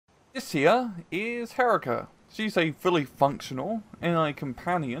This here is Herika. She's a fully functional AI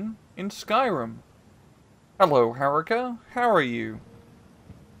companion in Skyrim. Hello, Herika. How are you?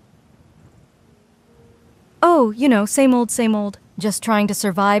 Oh, same old, same old. Just trying to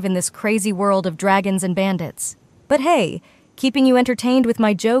survive in this crazy world of dragons and bandits. But hey, keeping you entertained with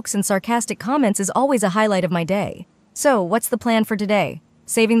my jokes and sarcastic comments is always a highlight of my day. So, what's the plan for today?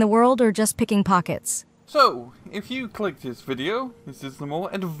 Saving the world or just picking pockets? So, if you clicked this video, this is the more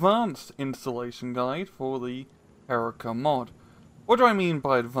advanced installation guide for the Herika mod. What do I mean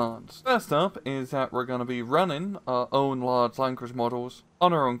by advanced? First up is that we're going to be running our own large language models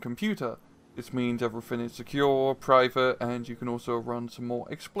on our own computer. This means everything is secure, private, and you can also run some more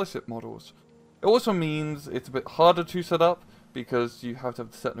explicit models. It also means it's a bit harder to set up because you have to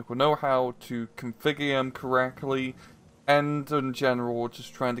have the technical know-how to configure them correctly, and in general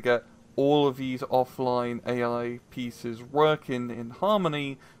just trying to get all of these offline AI pieces working in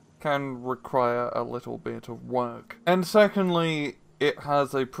harmony can require a little bit of work. And secondly, it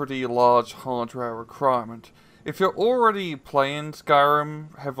has a pretty large hardware requirement. If you're already playing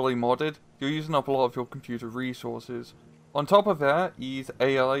Skyrim heavily modded, you're using up a lot of your computer resources. On top of that, these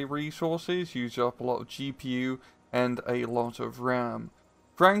AI resources use up a lot of GPU and a lot of RAM.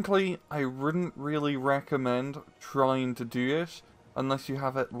 Frankly, I wouldn't really recommend trying to do this unless you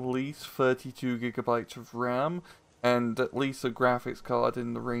have at least 32 gigabytes of RAM and at least a graphics card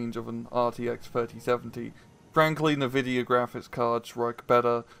in the range of an RTX 3070. Frankly, NVIDIA graphics cards work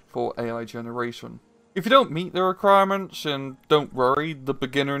better for AI generation. If you don't meet the requirements, then don't worry, the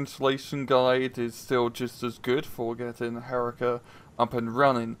beginner installation guide is still just as good for getting Herika up and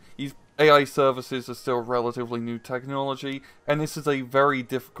running. These AI services are still relatively new technology, and this is a very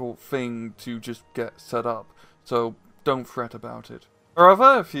difficult thing to just get set up, so don't fret about it.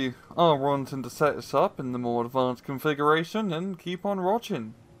 However, if you are wanting to set this up in the more advanced configuration, then keep on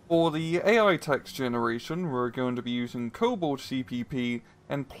watching. For the AI text generation, we're going to be using KoboldCPP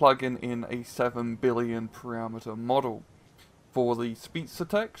and plugging in a 7 billion parameter model. For the speech to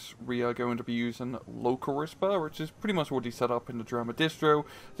text, we are going to be using Local Whisper, which is pretty much already set up in the Drama distro,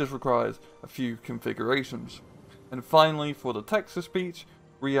 just requires a few configurations. And finally, for the text to speech,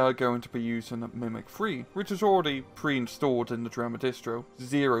 we are going to be using Mimic 3, which is already pre-installed in the Drama distro,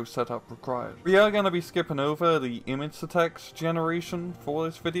 zero setup required. We are going to be skipping over the image to text generation for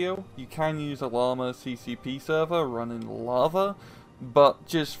this video. You can use a Llama CCP server running Lava, but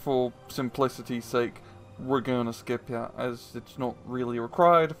just for simplicity's sake, we're going to skip that as it's not really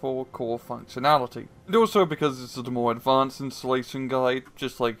required for core functionality. And also because this is a more advanced installation guide,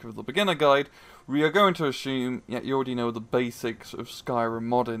 just like with the beginner guide, we are going to assume that you already know the basics of Skyrim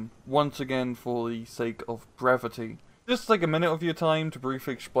modding, once again for the sake of brevity. Just take a minute of your time to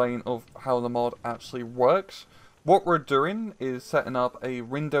briefly explain of how the mod actually works. What we're doing is setting up a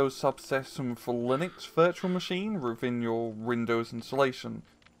Windows subsystem for Linux virtual machine within your Windows installation.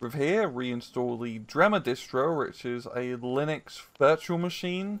 With here, we install the Drama distro, which is a Linux virtual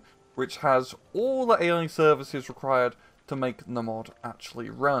machine, which has all the AI services required to make the mod actually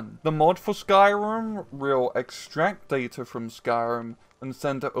run. The mod for Skyrim will extract data from Skyrim and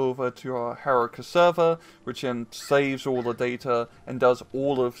send it over to our Herika server, which then saves all the data and does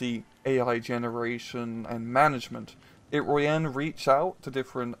all of the AI generation and management. It will then reach out to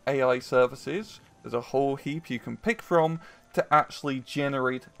different AI services. There's a whole heap you can pick from to actually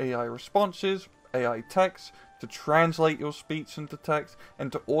generate AI responses, AI text, to translate your speech into text,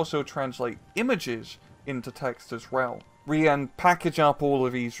 and to also translate images into text as well. We then package up all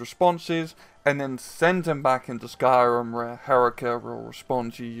of these responses and then send them back into Skyrim where Herika will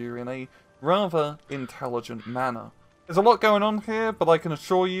respond to you in a rather intelligent manner. There's a lot going on here, but I can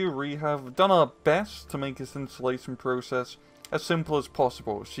assure you we have done our best to make this installation process as simple as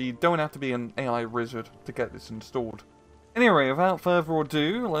possible, so you don't have to be an AI wizard to get this installed. Anyway, without further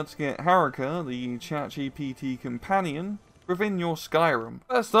ado, let's get Herika, the ChatGPT companion, within your Skyrim.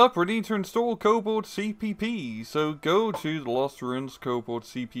 First up, we need to install KoboldCPP, so go to the Lost Ruins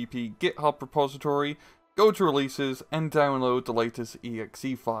KoboldCPP GitHub repository, go to releases, and download the latest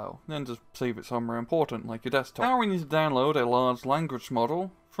exe file. Then just save it somewhere important, like your desktop. Now we need to download a large language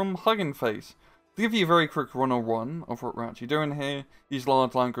model from Hugging Face. To give you a very quick 101 of what we're actually doing here, these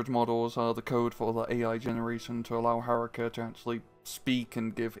large language models are the code for the AI generation to allow Herika to actually speak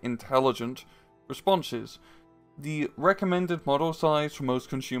and give intelligent responses. The recommended model size for most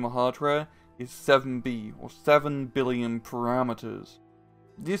consumer hardware is 7B, or 7 billion parameters.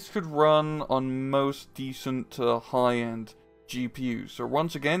 This could run on most decent to high-end GPUs. So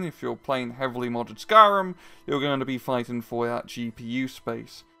once again, if you're playing heavily modded Skyrim, you're going to be fighting for that GPU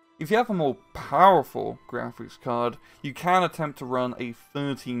space. If you have a more powerful graphics card, you can attempt to run a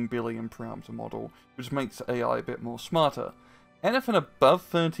 13 billion parameter model, which makes AI a bit more smarter. Anything above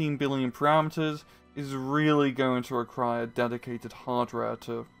 13 billion parameters is really going to require dedicated hardware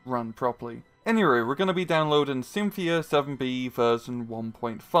to run properly. Anyway, we're going to be downloading Cynthia 7B version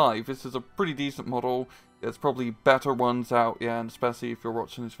 1.5. This is a pretty decent model. There's probably better ones out, yeah, and especially if you're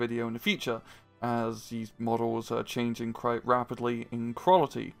watching this video in the future, as these models are changing quite rapidly in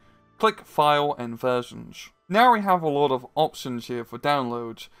quality. Click File and Versions. Now we have a lot of options here for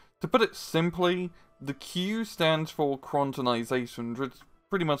downloads. To put it simply, the Q stands for quantization, which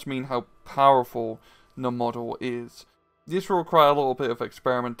pretty much mean how powerful the model is. This will require a little bit of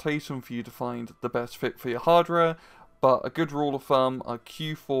experimentation for you to find the best fit for your hardware, but a good rule of thumb are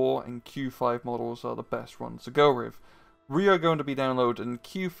Q4 and Q5 models are the best ones to go with. We are going to be downloading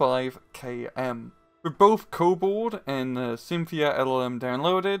Q5 KM. With both Kobold and Cynthia LLM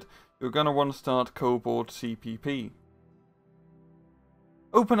downloaded, you're going to want to start KoboldCPP.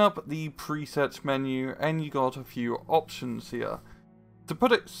 Open up the presets menu and you got a few options here. To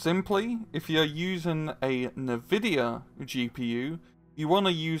put it simply, if you're using a NVIDIA GPU, you want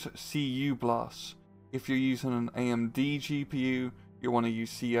to use CU Blast. If you're using an AMD GPU, you want to use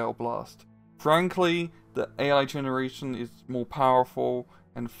CL Blast. Frankly, the AI generation is more powerful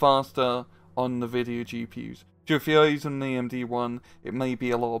and faster on NVIDIA GPUs. So if you're using an AMD one, it may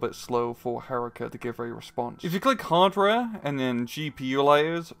be a little bit slow for Herika to give a response. If you click Hardware and then GPU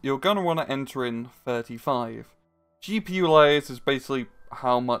layers, you're going to want to enter in 35. GPU layers is basically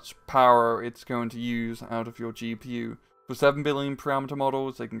how much power it's going to use out of your GPU. For 7 billion parameter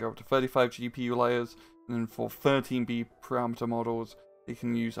models, they can go up to 35 GPU layers, and then for 13B parameter models, they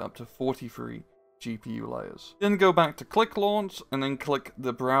can use up to 43 GPU layers. Then go back to Click Launch, and then click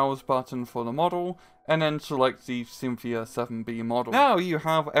the Browse button for the model, and then select the Cynthia 7B model. Now you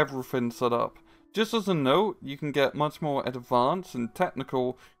have everything set up. Just as a note, you can get much more advanced and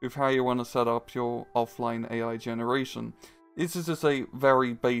technical with how you want to set up your offline AI generation. This is just a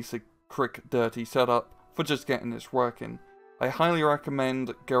very basic, quick, dirty setup for just getting this working. I highly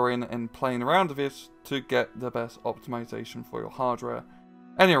recommend going and playing around with this to get the best optimization for your hardware.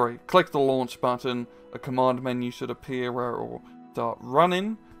 Anyway, click the launch button, a command menu should appear where it will start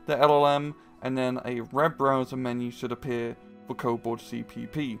running the LLM, and then a web browser menu should appear for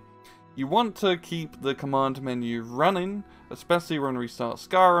KoboldCPP. You want to keep the command menu running, especially when we start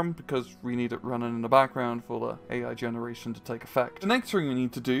Skyrim, because we need it running in the background for the AI generation to take effect. The next thing you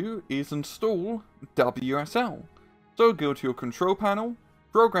need to do is install WSL. So go to your control panel,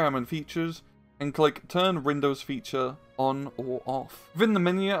 Program and Features, and click Turn Windows Feature on or off. Within the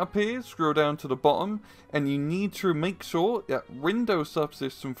menu that appears, scroll down to the bottom, and you need to make sure that Windows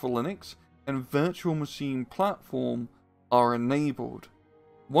Subsystem for Linux and Virtual Machine Platform are enabled.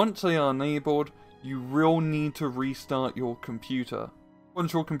 Once they are enabled, you will need to restart your computer.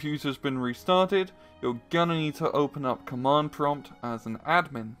 Once your computer's been restarted, you're gonna need to open up Command Prompt as an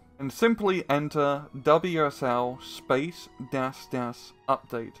admin, and simply enter WSL space --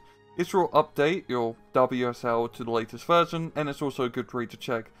 update. This will update your WSL to the latest version, and it's also a good way to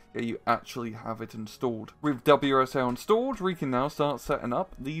check that you actually have it installed. With WSL installed, we can now start setting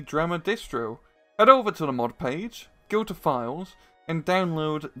up the Dremel distro. Head over to the mod page, go to Files, and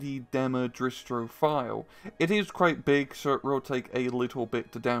download the demo distro file. It is quite big, so it will take a little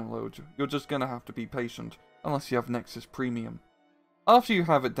bit to download. You're just gonna have to be patient, unless you have Nexus Premium. After you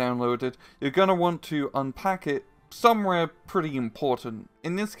have it downloaded, you're gonna want to unpack it somewhere pretty important.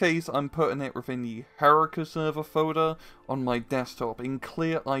 In this case, I'm putting it within the Herika server folder on my desktop in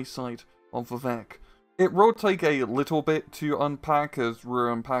clear eyesight of Vivek. It will take a little bit to unpack, as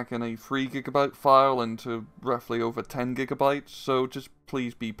we're unpacking a 3GB file into roughly over 10GB, so just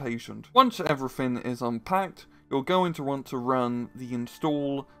please be patient. Once everything is unpacked, you're going to want to run the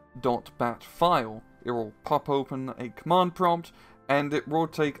install.bat file. It will pop open a command prompt, and it will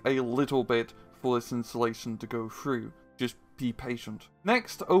take a little bit for this installation to go through. Just be patient.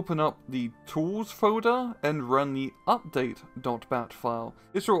 Next, open up the tools folder and run the update.bat file.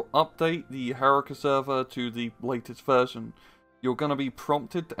 This will update the Herika server to the latest version. You're going to be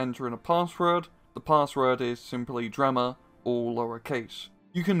prompted to enter in a password. The password is simply Dremel, all lowercase.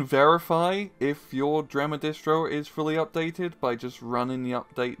 You can verify if your Dremel distro is fully updated by just running the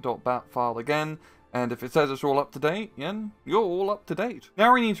update.bat file again, and if it says it's all up to date, then you're all up to date.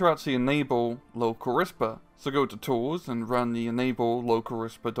 Now we need to actually enable local Whisper. So go to Tools and run the enable local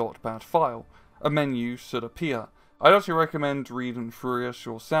whisper.bat file. A menu should appear. I'd actually recommend reading through this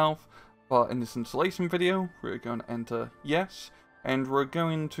yourself, but in this installation video, we're going to enter yes, and we're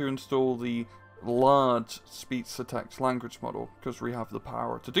going to install the large speech-to-text language model, because we have the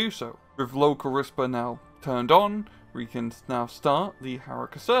power to do so. With local whisper now turned on, we can now start the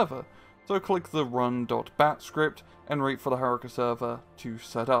Herika server. So click the run.bat script and wait for the Herika server to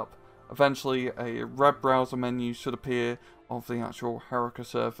set up. Eventually, a web browser menu should appear of the actual Herika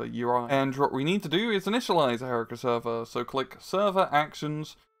server UI. And what we need to do is initialize a Herika server, so click Server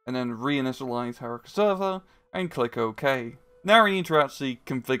Actions, and then reinitialize Herika server, and click OK. Now we need to actually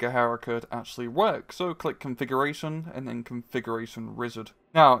configure Herika to actually work, so click Configuration, and then Configuration Wizard.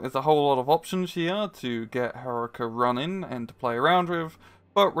 Now, there's a whole lot of options here to get Herika running and to play around with,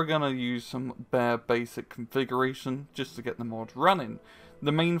 but we're going to use some bare basic configuration just to get the mod running.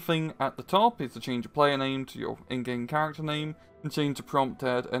 The main thing at the top is to change your player name to your in-game character name, and change the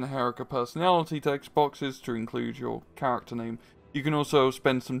prompted and Herika personality text boxes to include your character name. You can also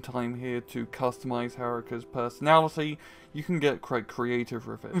spend some time here to customize Herika's personality. You can get quite creative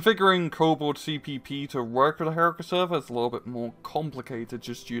with it. Configuring KoboldCPP to work with a Herika server is a little bit more complicated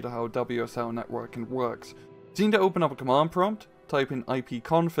just due to how WSL networking works. You need to open up a command prompt, type in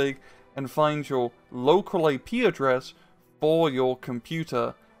ipconfig, and find your local IP address for your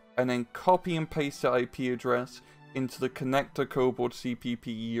computer, and then copy and paste the IP address into the connector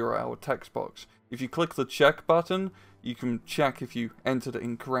KoboldCPP URL text box. If you click the check button, you can check if you entered it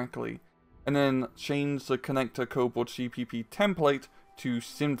incorrectly, and then change the connector KoboldCPP template to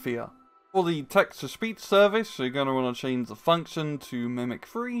Cynthia. For the text-to-speech service, you're going to want to change the function to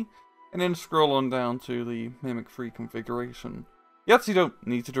mimic3, and then scroll on down to the mimic3 configuration. You actually don't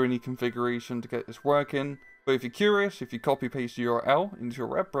need to do any configuration to get this working, but if you're curious, if you copy-paste the URL into your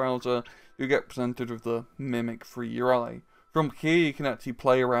web browser, you'll get presented with the mimic3 UI. From here, you can actually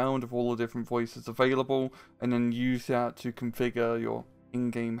play around with all the different voices available, and then use that to configure your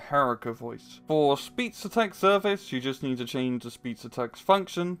in-game Herika voice. For speech-to-text service, you just need to change the speech-to-text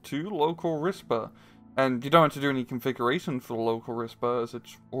function to local whisper. And you don't have to do any configuration for the local whisper as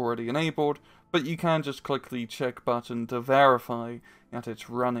it's already enabled, but you can just click the check button to verify that it's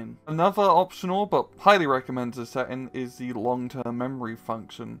running. Another optional but highly recommended setting is the long-term memory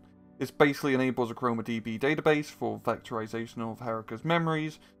function. This basically enables a ChromaDB database for vectorization of Herika's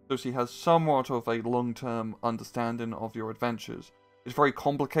memories, so she has somewhat of a long-term understanding of your adventures. It's very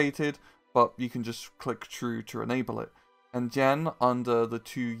complicated, but you can just click true to enable it. And then, under the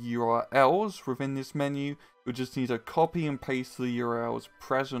two URLs within this menu, you'll just need to copy and paste the URLs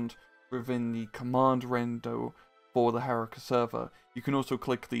present within the command window for the Herika server. You can also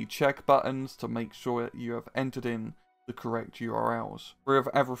click the check buttons to make sure that you have entered in the correct URLs. With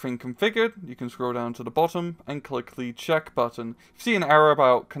everything configured, you can scroll down to the bottom and click the check button. If you see an error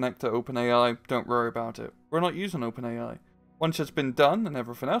about connect to OpenAI, don't worry about it. We're not using OpenAI. Once it's been done and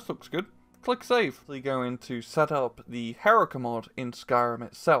everything else looks good, click save. We go in to set up the Herika mod in Skyrim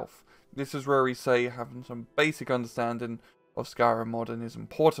itself. This is where we say having some basic understanding of Skyrim modding is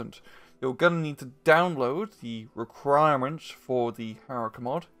important. You're going to need to download the requirements for the Herika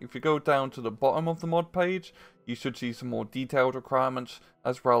mod. If you go down to the bottom of the mod page, you should see some more detailed requirements,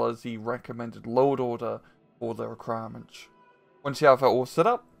 as well as the recommended load order for the requirements. Once you have that all set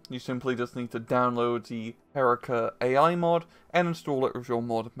up, you simply just need to download the Herika AI mod and install it with your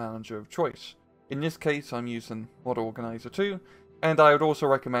mod manager of choice. In this case, I'm using Mod Organizer 2, and I would also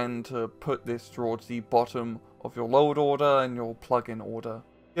recommend to put this towards the bottom of your load order and your plugin order.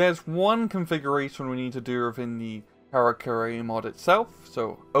 There's one configuration we need to do within the Herika AI mod itself,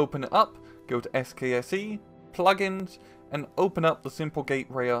 so open it up, go to SKSE, Plugins, and open up the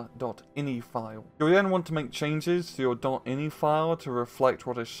simplegaterayer.ini file. You'll then want to make changes to your .ini file to reflect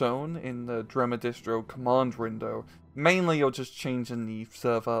what is shown in the Dremel distro command window. Mainly, you're just changing the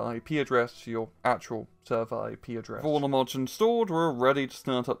server IP address to your actual server IP address. With all the mods installed, we're ready to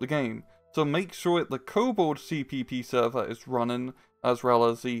start up the game. So make sure that the KoboldCPP server is running, as well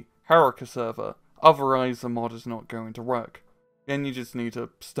as the Herika server. Otherwise, the mod is not going to work. Then you just need to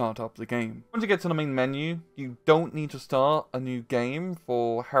start up the game. Once you get to the main menu, you don't need to start a new game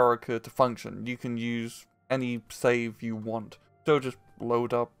for Herika to function. You can use any save you want. So just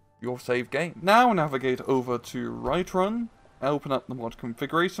load up your save game. Now navigate over to Right Run, open up the mod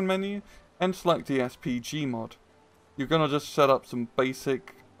configuration menu, and select the SPG mod. You're going to just set up some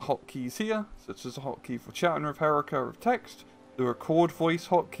basic hotkeys here, such as a hotkey for chatting with Herika with text, the record voice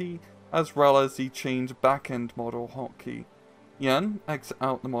hotkey, as well as the change backend model hotkey. Then, exit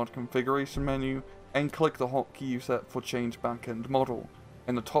out the mod configuration menu and click the hotkey you set for change backend model.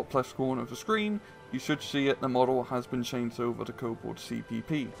 In the top left corner of the screen, you should see it, the model has been changed over to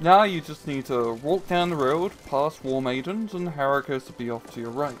KoboldCPP. Now you just need to walk down the road past War Maidens and Herika is to be off to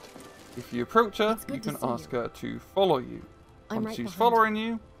your right. If you approach her, you can ask her to follow you. Once she's following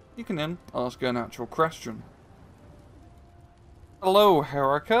you, you can then ask her an actual question. Hello,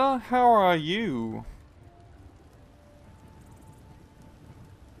 Herika. How are you?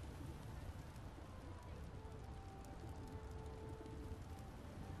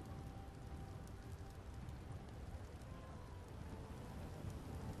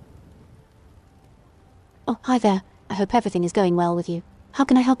 Oh, hi there. I hope everything is going well with you. How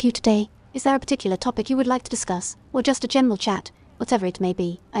can I help you today? Is there a particular topic you would like to discuss? Or just a general chat? Whatever it may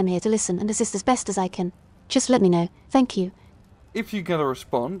be, I'm here to listen and assist as best as I can. Just let me know. Thank you. If you get a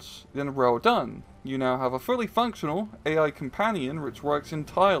response, then well done. You now have a fully functional AI companion which works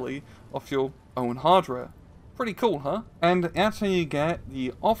entirely off your own hardware. Pretty cool, huh? And that's how you get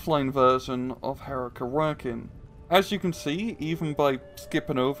the offline version of Herika working. As you can see, even by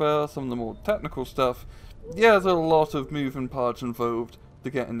skipping over some of the more technical stuff, there's a lot of moving parts involved to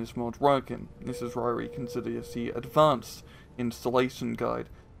getting this mod working. This is why we consider this the advanced installation guide.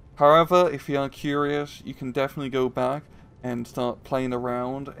 However, if you are curious, you can definitely go back and start playing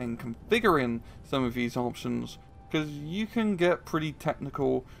around and configuring some of these options, because you can get pretty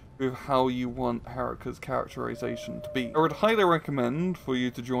technical with how you want Herika's characterization to be. I would highly recommend for you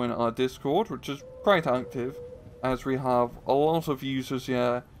to join our Discord, which is quite active, as we have a lot of users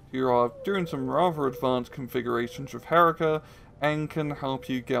here who are doing some rather advanced configurations with Herika and can help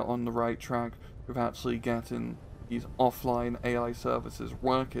you get on the right track with actually getting these offline AI services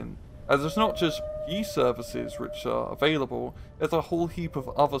working. As it's not just these services which are available, there's a whole heap of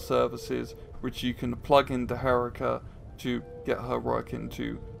other services which you can plug into Herika to get her working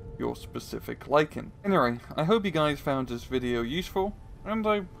to your specific liking. Anyway, I hope you guys found this video useful, and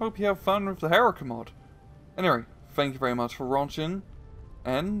I hope you have fun with the Herika mod. Anyway, thank you very much for watching,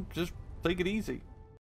 and just take it easy.